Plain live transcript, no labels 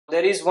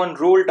There is one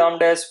rule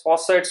termed as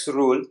Fawcett'S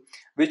Rule,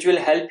 which will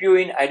help you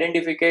in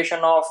identification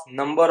of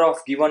number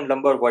of given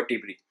lumbar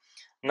vertebrae.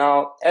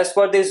 Now, as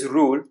per this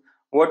rule,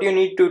 what you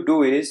need to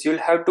do is you'll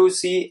have to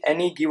see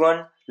any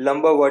given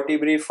lumbar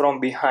vertebrae from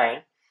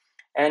behind,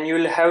 and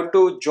you'll have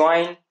to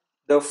join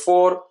the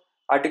four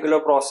articular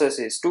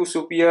processes, two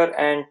superior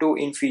and two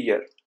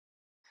inferior,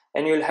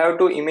 and you'll have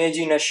to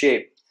imagine a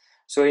shape.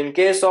 So in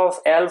case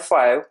of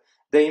L5,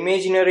 the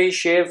imaginary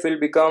shape will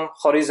become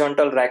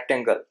horizontal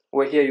rectangle.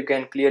 Over here you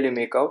can clearly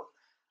make out.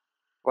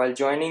 While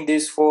joining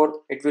these four,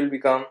 it will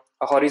become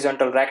a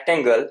horizontal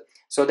rectangle.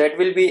 So that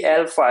will be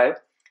L5.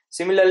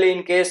 Similarly,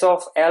 in case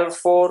of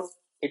L4,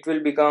 it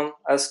will become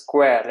a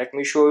square. Let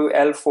me show you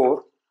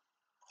L4.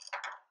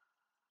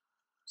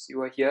 See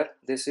over here,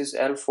 this is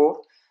L4,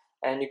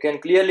 and you can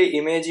clearly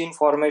imagine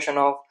formation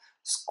of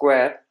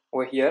square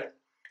over here.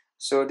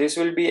 So this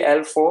will be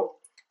L4.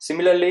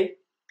 Similarly,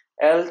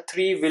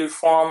 L3 will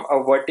form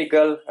a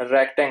vertical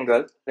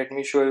rectangle. Let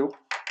me show you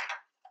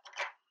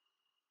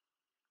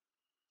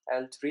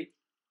L3.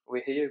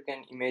 Over here you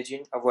can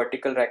imagine a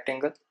vertical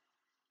rectangle,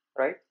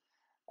 right?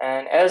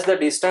 And as the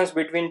distance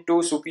between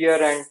two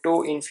superior and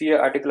two inferior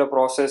articular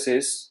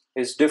processes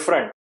is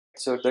different,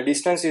 so the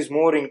distance is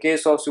more in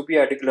case of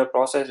superior articular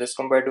process as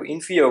compared to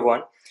inferior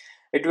one,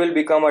 it will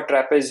become a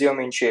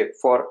trapezium in shape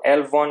for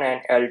L1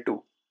 and L2.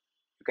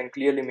 You can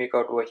clearly make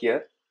out over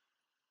here.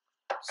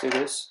 See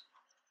this?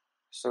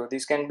 So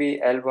this can be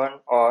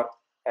L1 or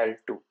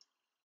L2.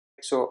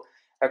 So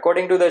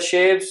according to the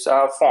shapes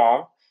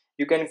formed,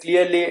 you can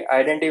clearly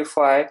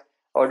identify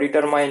or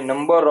determine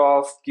number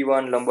of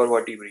given lumbar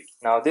vertebrae.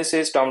 Now this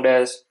is termed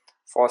as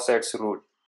Fawcett'S rule.